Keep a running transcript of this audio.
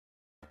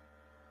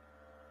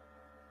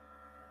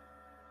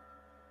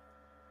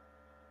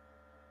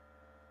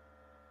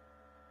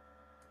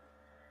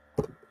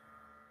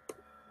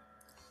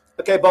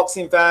Okay,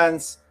 boxing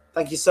fans,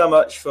 thank you so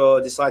much for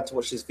deciding to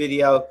watch this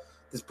video.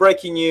 There's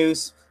breaking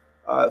news.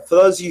 For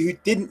those of you who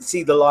didn't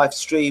see the live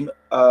stream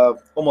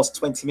almost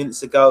 20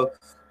 minutes ago,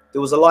 there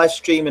was a live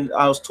stream and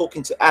I was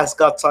talking to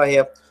Asghar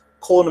Tahir,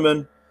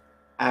 cornerman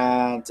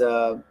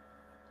and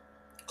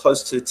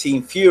close to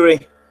Team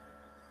Fury,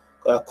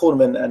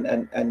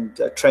 cornerman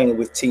and trainer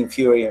with Team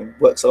Fury and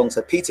works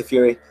alongside Peter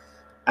Fury.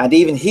 And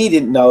even he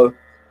didn't know.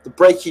 The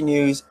breaking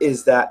news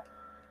is that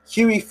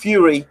Hughie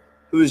Fury,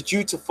 who is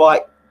due to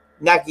fight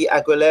Nagy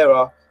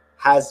Aguilera,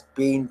 has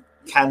been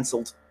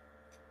cancelled.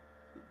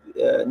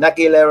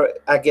 Nagy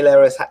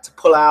Aguilera has had to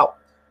pull out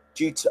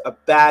due to a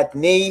bad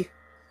knee.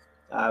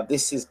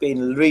 This has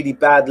been really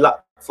bad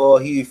luck for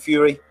Hughie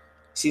Fury.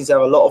 Seems to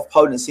have a lot of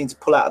opponents seem to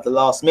pull out at the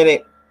last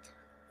minute.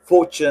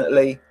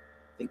 Fortunately,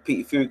 I think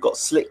Peter Fury got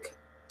slick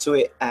to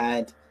it,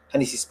 and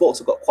Hennessy Sports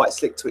have got quite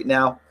slick to it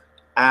now.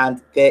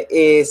 And there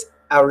is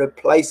a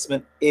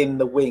replacement in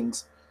the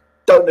wings.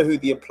 Don't know who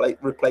the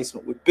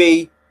replacement would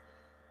be.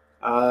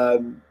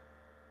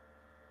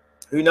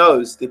 Who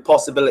knows? The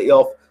possibility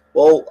of,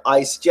 well,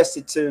 I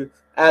suggested to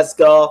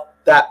Asghar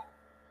that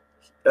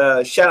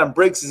Shannon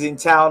Briggs is in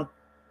town.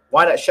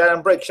 Why not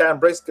Shannon Briggs? Shannon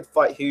Briggs could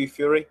fight Hughie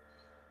Fury.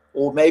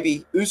 Or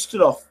maybe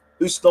Ustinov.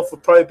 Ustinov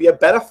would probably be a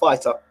better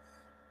fighter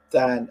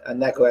than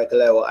Nagy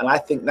Aguilera. And I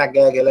think Nagy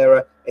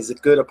Aguilera is a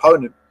good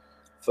opponent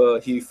for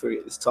Hughie Fury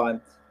at this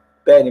time.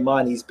 Bearing in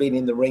mind, he's been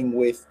in the ring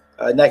with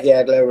Nagy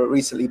Aguilera,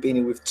 recently been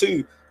in with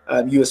two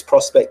US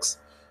prospects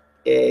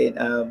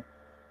in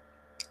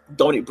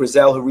Dominic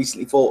Breazeale, who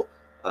recently fought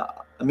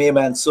Amir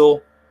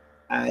Mansour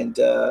and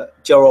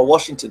Gerald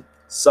Washington.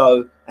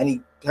 So, and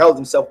he held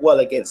himself well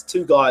against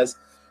two guys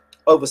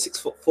over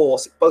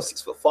 6'4", both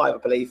 6'5", I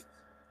believe,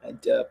 and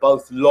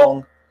both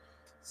long.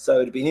 So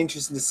it'd been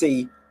interesting to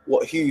see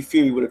what Hughie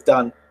Fury would have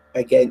done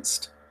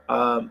against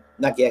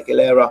Nagy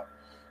Aguilera,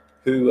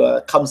 who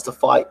comes to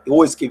fight. He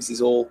always gives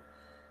his all.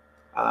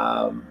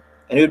 And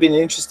it would have been an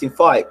interesting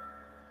fight.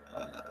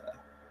 I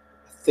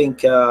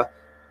think the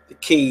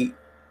key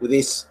with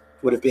this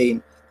would have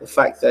been the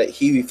fact that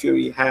Hughie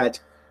Fury had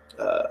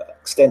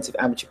extensive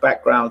amateur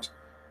background,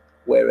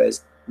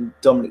 whereas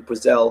Dominic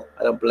Breazeale,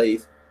 I don't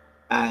believe,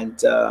 and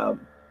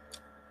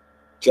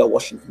Joe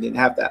Washington didn't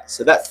have that.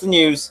 So that's the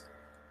news.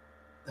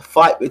 The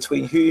fight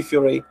between Hughie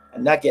Fury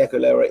and Nagy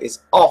Aguilera is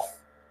off,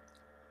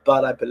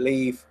 but I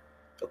believe,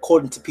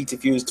 according to Peter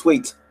Fury's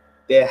tweet,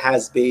 there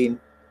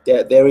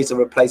is a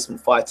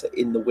replacement fighter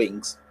in the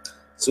wings.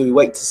 So we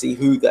wait to see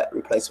who that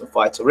replacement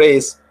fighter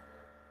is.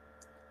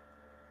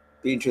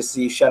 Be interested to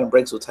see if Shannon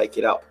Briggs will take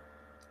it up.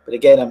 But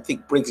again, I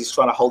think Briggs is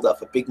trying to hold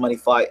up a big money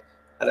fight,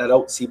 and I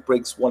don't see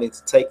Briggs wanting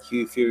to take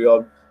Hughie Fury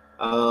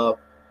on.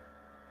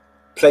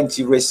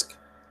 Plenty risk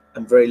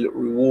and very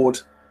little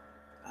reward.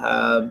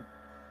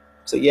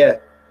 So yeah,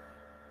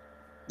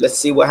 let's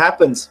see what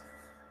happens.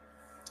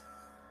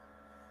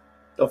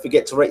 Don't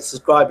forget to rate,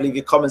 subscribe, leave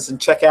your comments, and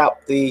check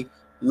out the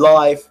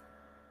live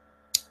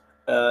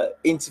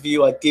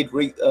interview I did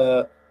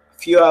a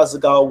few hours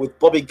ago with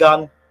Bobby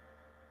Gunn.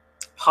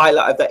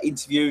 Highlight of that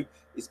interview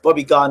is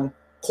Bobby Gunn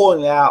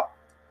calling out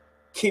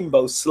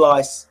Kimbo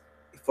Slice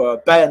for a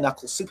bare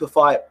knuckle super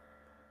fight,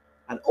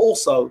 and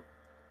also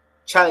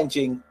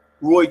challenging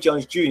Roy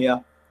Jones Jr.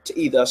 to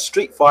either a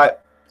street fight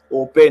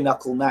or bare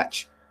knuckle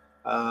match.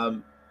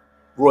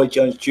 Roy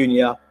Jones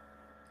Jr.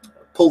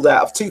 pulled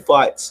out of two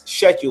fights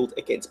scheduled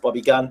against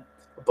Bobby Gunn.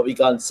 Bobby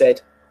Gunn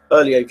said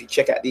earlier, if you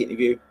check out the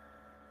interview,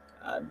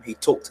 he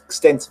talked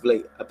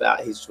extensively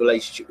about his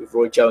relationship with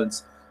Roy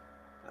Jones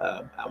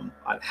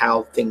and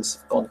how things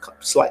have gone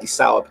slightly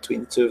sour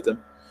between the two of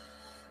them.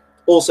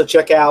 Also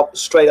check out,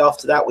 straight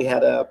after that, we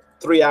had a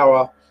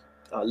 3-hour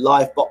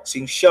live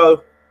boxing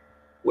show,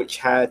 which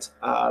had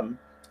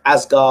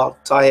Asghar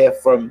Tahir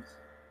from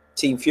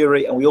Team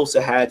Fury, and we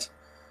also had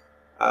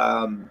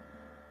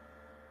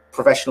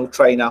professional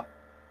trainer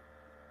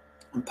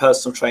and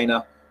personal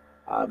trainer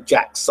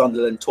Jack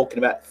Sunderland talking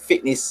about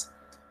fitness,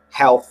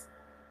 health,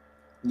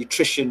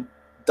 nutrition,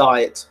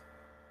 diet,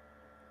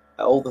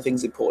 all the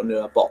things important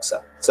in a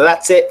boxer. So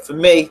that's it for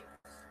me.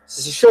 This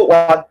is a short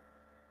one.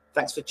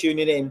 Thanks for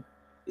tuning in.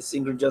 It's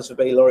Ingram Jones for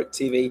Bayloric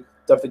TV.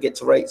 Don't forget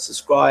to rate,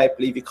 subscribe,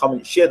 leave your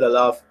comments, share the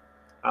love.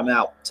 I'm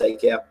out.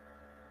 Take care.